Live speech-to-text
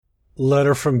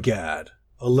Letter from Gad.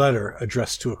 A letter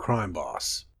addressed to a crime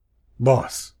boss.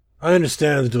 Boss, I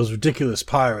understand that those ridiculous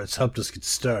pirates helped us get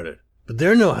started, but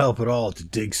they're no help at all at the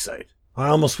dig site. I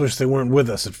almost wish they weren't with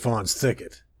us at Fawn's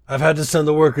Thicket. I've had to send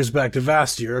the workers back to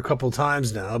Vastier a couple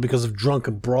times now because of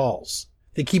drunken brawls.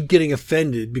 They keep getting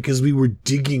offended because we were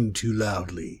digging too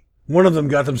loudly. One of them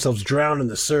got themselves drowned in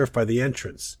the surf by the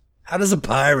entrance. How does a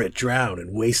pirate drown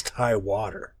in waist-high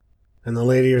water? And the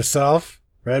lady herself,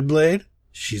 Redblade?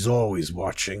 She's always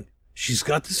watching. She's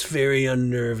got this very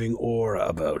unnerving aura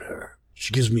about her.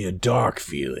 She gives me a dark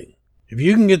feeling. If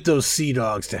you can get those sea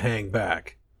dogs to hang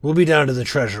back, we'll be down to the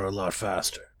treasure a lot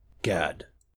faster. Gad.